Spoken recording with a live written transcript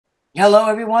Hello,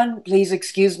 everyone. Please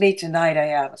excuse me. Tonight I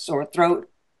have a sore throat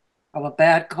from a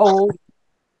bad cold.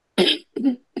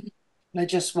 I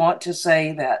just want to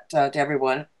say that to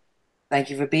everyone, thank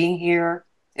you for being here.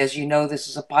 As you know, this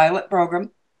is a pilot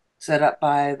program set up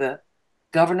by the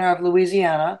governor of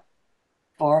Louisiana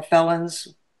for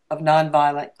felons of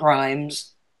nonviolent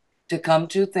crimes to come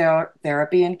to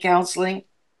therapy and counseling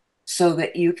so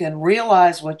that you can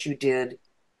realize what you did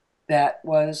that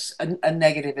was a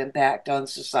negative impact on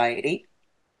society,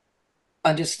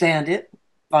 understand it,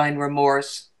 find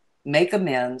remorse, make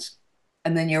amends,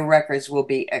 and then your records will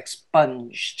be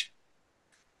expunged.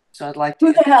 So I'd like Who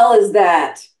to the hell is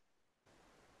that?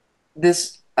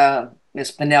 this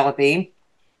Miss Penelope.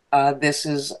 This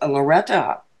is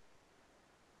Loretta,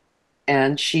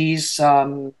 and she's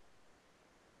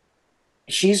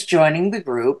joining the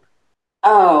group.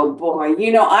 Oh boy,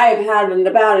 I have had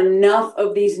about enough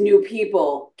of these new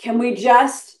people. Can we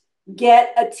just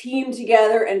get a team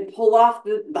together and pull off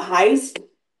the heist?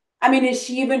 I mean, is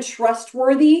she even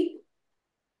trustworthy?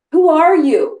 Who are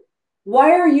you?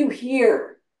 Why are you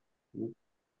here?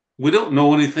 We don't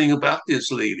know anything about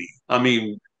this lady. I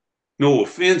mean, no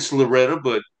offense, Loretta,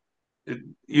 but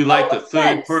you're like Oh, the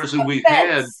third offense, person we've had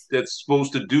offense. that's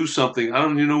supposed to do something. I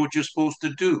don't even know what you're supposed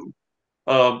to do.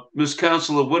 Miss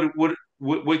Counselor,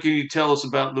 what can you tell us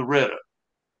about Loretta?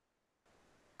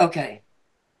 Okay,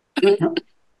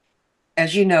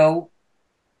 as you know,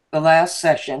 the last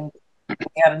session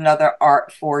we had another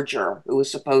art forger who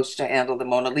was supposed to handle the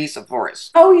Mona Lisa for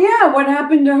us. Oh yeah, what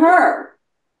happened to her?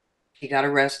 She got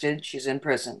arrested. She's in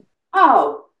prison.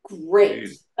 Oh, great.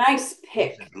 Good Nice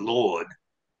pick. Lord.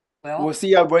 Well, Was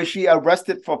she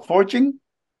arrested for forging?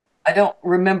 I don't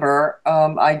remember.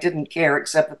 I didn't care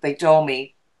except that they told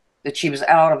me that she was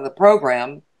out of the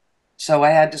program, so I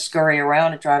had to scurry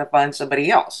around and try to find somebody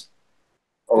else.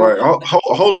 All right,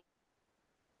 Fortunately,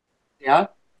 yeah.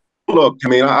 hold up. I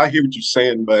mean, I hear what you're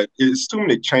saying, but it's too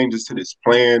many changes to this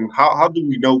plan. How do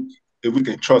we know if we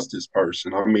can trust this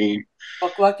person? I mean,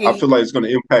 Look, I Lucky, feel like it's going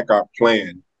to impact our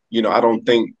plan. I don't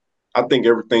think, I think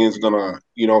everything is going to,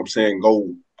 what I'm saying,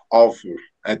 go awful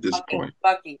at this point.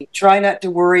 Lucky. Try not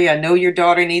to worry. I know your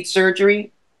daughter needs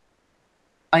surgery.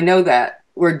 I know that.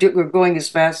 We're going as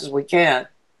fast as we can.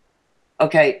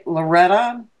 Okay,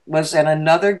 Loretta was in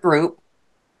another group.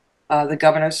 The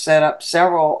governor set up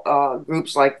several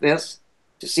groups like this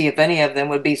to see if any of them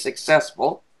would be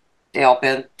successful to help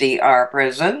empty our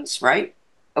prisons, right?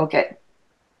 Okay.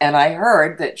 And I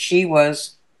heard that she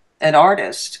was an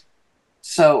artist.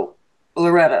 So,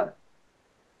 Loretta,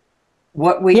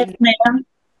 what Yes, we ma'am.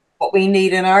 what we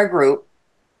need in our group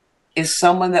is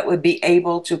someone that would be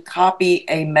able to copy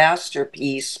a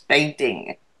masterpiece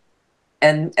painting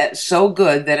and so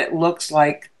good that it looks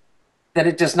like that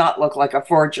it does not look like a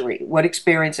forgery. What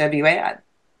experience have you had?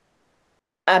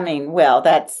 I mean, well,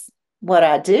 that's what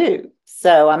I do.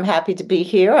 So I'm happy to be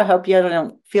here. I hope you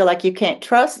don't feel like you can't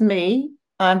trust me.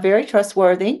 I'm very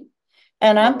trustworthy,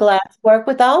 and I'm Well, glad to work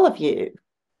with all of you.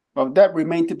 well, that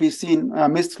remains to be seen,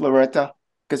 Miss Loretta,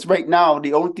 because right now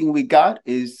the only thing we got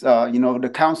is,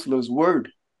 the counselor's word.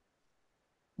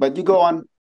 But you go on.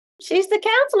 She's the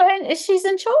counselor, and she's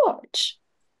in charge.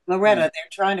 Loretta, they're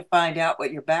trying to find out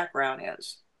what your background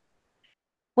is.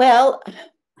 Well,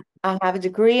 I have a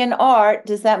degree in art.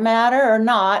 Does that matter or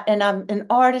not? And I'm an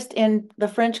artist in the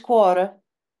French Quarter.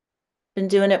 Been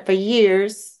doing it for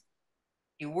years.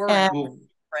 You were in And Well,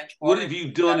 French what Quarter. have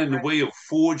you Got done in the arrested. way of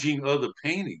forging other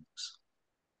paintings?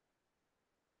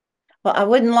 well, I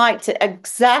wouldn't like to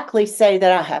exactly say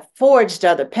that I have forged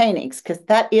other paintings because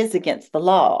that is against the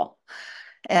law.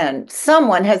 And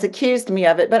someone has accused me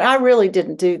of it, but I really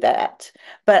didn't do that.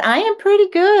 But I am pretty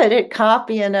good at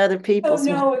copying other So people's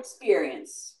work. no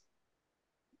experience.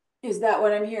 Is that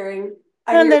what I'm hearing?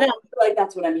 None that I I'm, feel like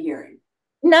that's what I'm hearing.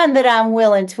 none that I'm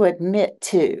willing to admit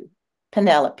to,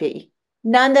 Penelope.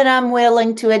 None that I'm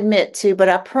willing to admit to, but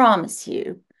I promise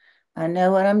you, I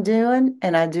know what I'm doing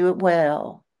and I do it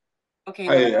well. Okay, Hey,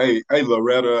 Loretta. hey, hey,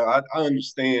 Loretta, I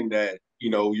understand that,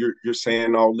 you're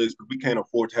saying all this, but we can't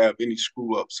afford to have any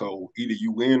screw up. So either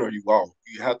you win or you out.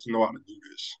 You have to know how to do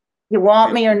this. You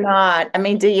want Yeah. me or not? I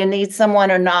mean, do you need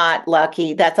someone or not,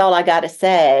 Lucky? That's all I got to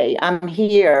say. I'm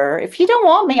here. If you don't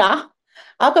want me,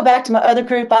 I'll go back to my other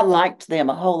group. I liked them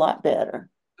a whole lot better.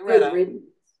 Good Loretta, riddance.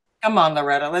 come on,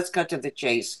 Loretta. Let's cut to the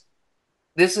chase.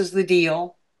 This is the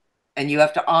deal, and you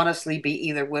have to honestly be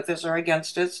either with us or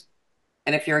against us.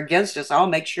 And if you're against us, I'll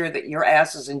make sure that your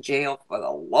ass is in jail for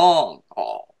the long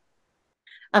haul.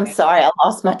 I'm Okay? sorry, I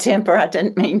lost my temper. I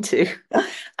didn't mean to.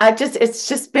 There's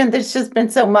just been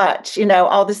so much,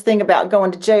 all this thing about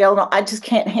going to jail. No, I just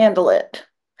can't handle it.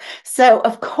 So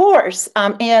of course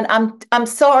I'm in. I'm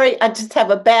sorry. I just have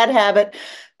a bad habit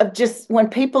of just when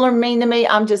people are mean to me,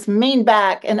 I'm just mean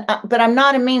back. And but I'm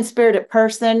not a mean-spirited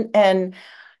person, and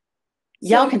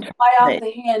y'all So can you trust fly off me.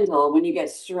 the handle when you get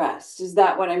stressed. Is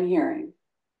that what I'm hearing?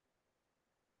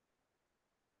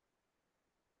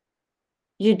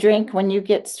 You drink when you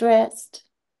get stressed?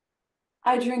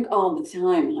 I drink all the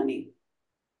time, honey.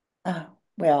 Oh,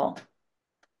 well,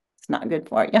 it's not good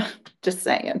for you. Just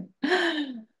saying.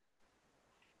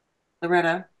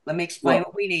 Loretta, let me explain Well,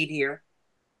 what we need here.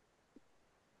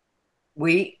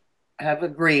 We have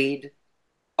agreed,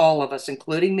 all of us,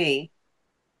 including me,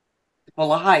 to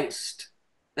pull a heist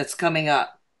that's coming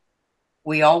up.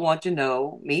 We all want to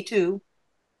know, me too,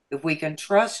 if we can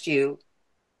trust you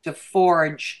to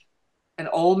forge an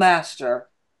old master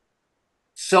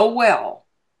so well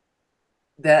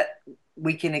that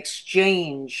we can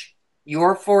exchange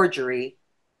your forgery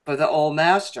for the old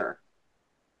master.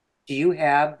 Do you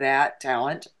have that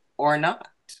talent or not?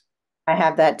 I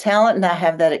have that talent and I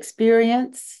have that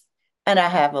experience, and I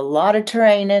have a lot of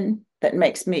training that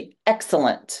makes me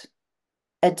excellent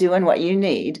at doing what you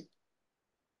need.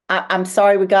 I'm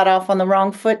sorry we got off on the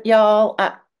wrong foot, y'all.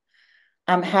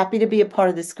 I'm happy to be a part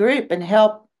of this group and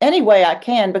help any way I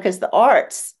can because the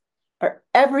arts are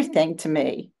everything to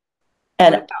me.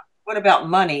 And What about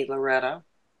money, Loretta?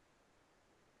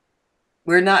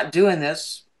 We're not doing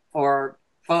this for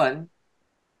fun.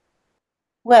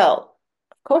 well,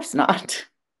 of course not.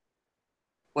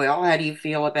 Well, how do you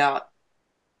feel about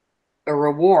a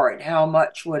reward? How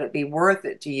much would it be worth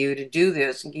it to you to do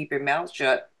this and keep your mouth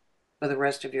shut for the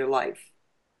rest of your life?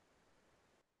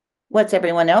 What's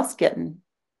everyone else getting?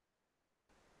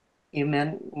 You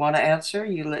men want to answer?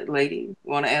 You lady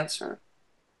want to answer?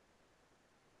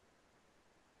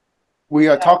 we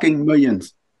are talking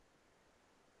millions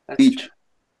That's true. each.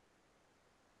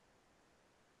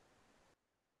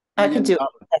 I could Millions do of it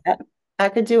dollars. for that. I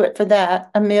could do it for that.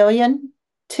 1 million,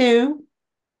 two,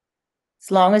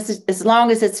 as long as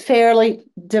it's fairly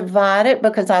divided,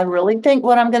 because I really think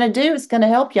what I'm going to do is going to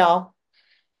help y'all.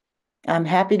 I'm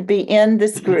happy to be in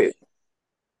this group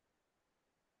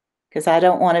because I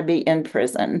don't want to be in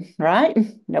prison, right?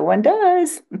 No one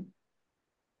does.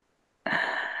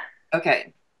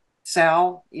 Okay.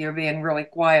 Sal, you're being really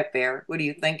quiet there. What are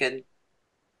you thinking?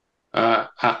 Uh,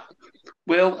 I,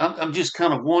 well, I'm just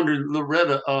kind of wondering,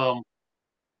 Loretta.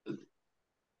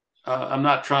 I'm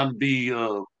not trying to be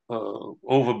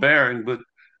overbearing, but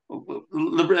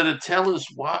Loretta, tell us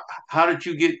why. How did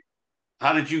you get?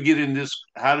 How did you get in this?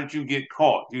 How did you get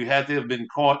caught? You had to have been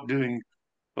caught doing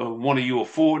one of your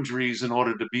forgeries in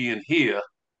order to be in here.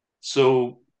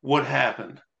 So what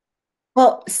happened?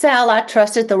 Well, Sal, I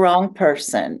trusted the wrong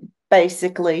person,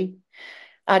 basically.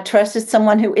 I trusted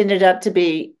someone who ended up to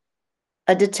be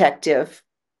a detective,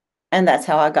 and that's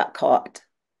how I got caught.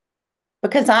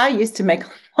 Because I used to make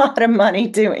a lot of money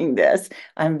doing this.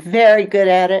 I'm very good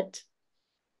at it.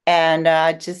 And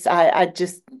I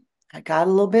got a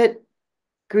little bit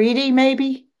greedy,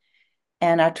 maybe,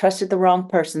 and I trusted the wrong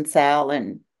person, Sal,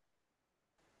 and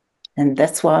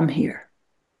that's why I'm here.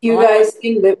 You Well, guys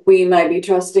think that we might be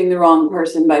trusting the wrong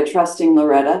person by trusting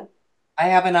Loretta? I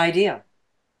have an idea.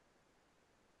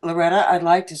 Loretta, I'd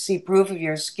like to see proof of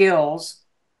your skills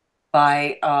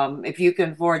by, if you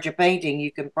can forge a painting,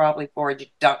 you can probably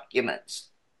forge documents.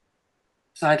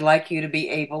 So I'd like you to be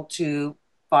able to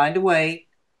find a way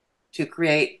to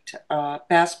create a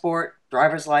passport,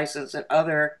 driver's license, and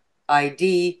other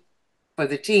ID for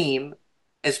the team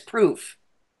as proof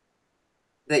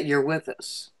that you're with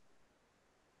us.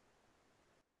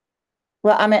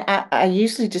 Well, I mean, I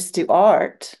usually just do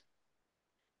art,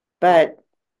 but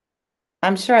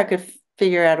I'm sure I could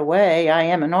figure out a way. I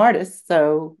am an artist,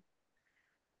 so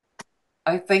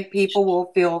I think people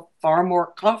will feel far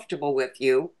more comfortable with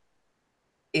you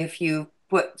if you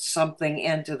put something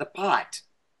into the pot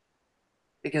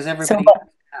because so everybody what,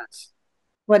 does.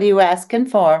 what are you asking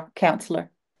for, counselor?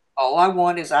 All I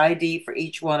want is ID for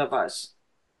each one of us.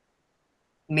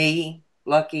 Me,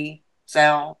 Lucky,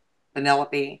 Sal,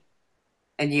 Penelope,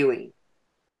 and Yui.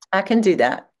 I can do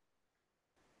that.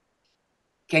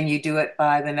 Can you do it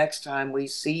by the next time we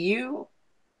see you?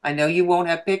 I know you won't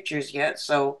have pictures yet,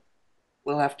 so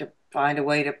we'll have to find a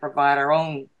way to provide our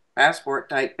own passport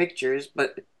type pictures,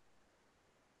 but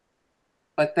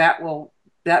that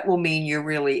will mean you're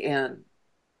really in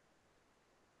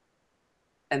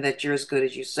and that you're as good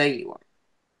as you say you are.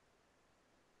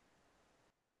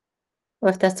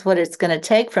 Well, if that's what it's going to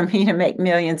take for me to make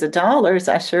millions of dollars,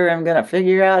 I sure am going to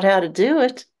figure out how to do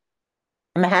it.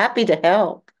 I'm happy to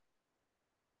help.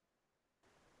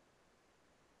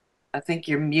 I think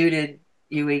you're muted,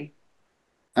 Yui.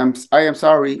 I am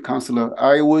sorry, Counselor.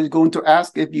 I was going to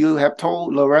ask if you have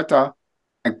told Loretta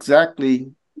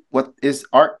exactly what is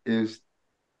art is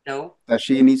No, that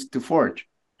she needs to forge.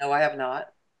 no, I have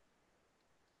not.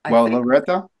 I Well, think,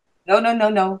 Loretta, no, no, no,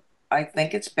 no. I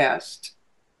think it's best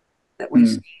that we hmm,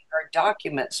 see her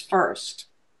documents first.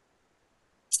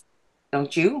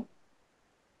 Don't you?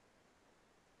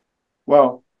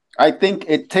 well, I think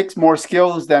it takes more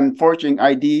skills than forging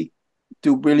ID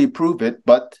to really prove it,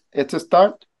 but it's a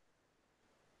start.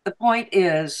 The point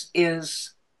is,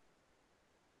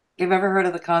 you've ever heard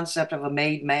of the concept of a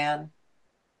made man?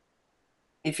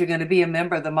 If you're going to be a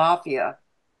member of the mafia,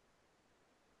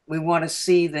 we want to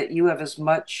see that you have as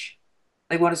much,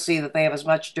 they want to see that they have as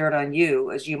much dirt on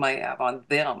you as you might have on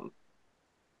them.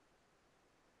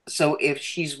 So if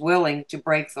she's willing to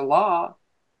break the law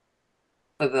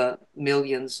for the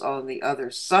millions on the other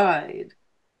side,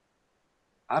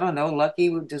 I don't know, Lucky,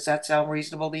 does that sound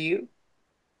reasonable to you?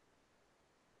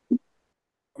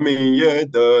 I mean, yeah,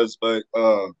 it does, but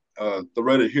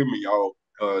Loretta, hear me out.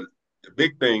 The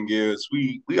big thing is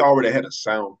we already had a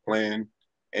sound plan,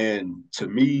 and to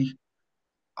me,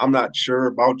 I'm not sure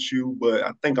about you, but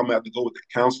I think I'm gonna have to go with the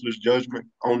counselor's judgment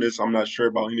on this. I'm not sure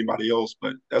about anybody else,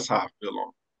 but that's how I feel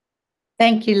on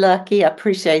Thank you, Lucky. I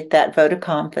appreciate that vote of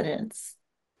confidence.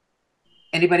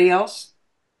 Anybody else?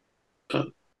 Uh,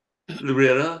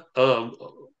 Loretta,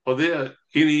 are there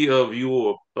any of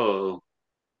your uh,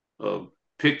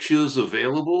 pictures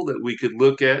available that we could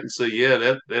look at and say, yeah,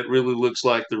 that really looks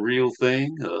like the real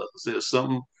thing? Is there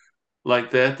something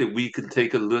like that we could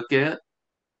take a look at?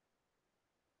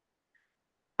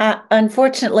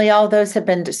 Unfortunately, all those have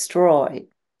been destroyed.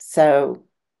 So,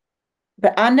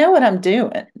 but I know what I'm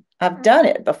doing. I've done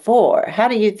it before. How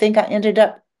do you think I ended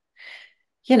up,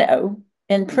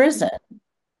 in prison?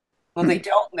 Well, they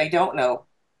don't know.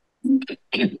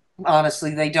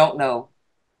 Honestly, they don't know.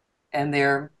 And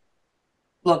they're,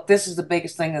 look, this is the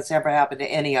biggest thing that's ever happened to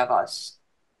any of us.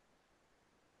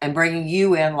 And bringing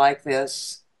you in like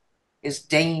this is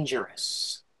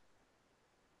dangerous.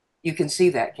 You can see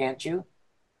that, can't you?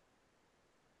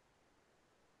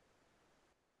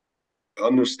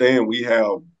 understand we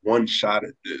have one shot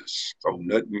at this, so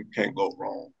nothing can go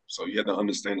wrong. So you have to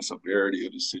understand the severity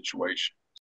of the situation.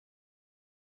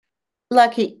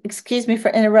 Lucky, excuse me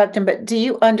for interrupting, but do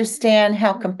you understand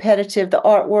how competitive the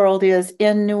art world is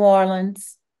in New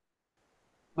Orleans?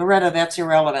 Loretta, that's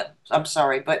irrelevant. I'm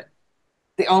sorry, but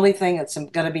the only thing that's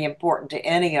going to be important to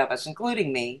any of us,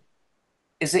 including me,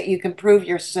 is that you can prove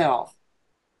yourself.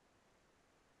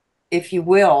 If you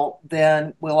will,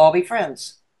 then we'll all be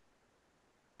friends.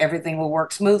 Everything will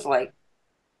work smoothly.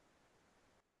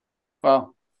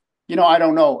 Well, I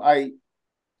don't know. I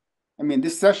mean,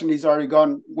 this session has already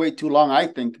gone way too long, I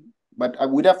think, but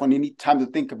we definitely need time to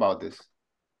think about this.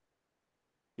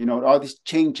 All these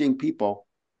changing people.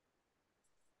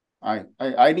 I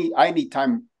need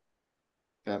time.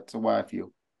 That's why I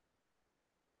feel.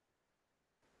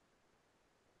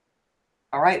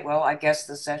 All right, well, I guess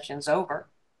the session's over.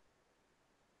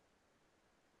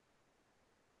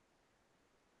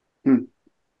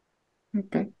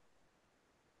 Okay.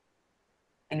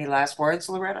 Any last words,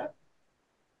 Loretta?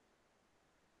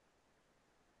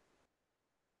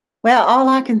 Well, all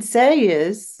I can say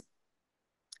is,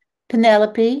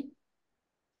 Penelope,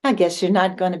 I guess you're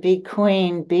not going to be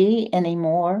Queen Bee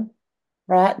anymore,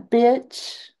 right,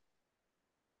 bitch?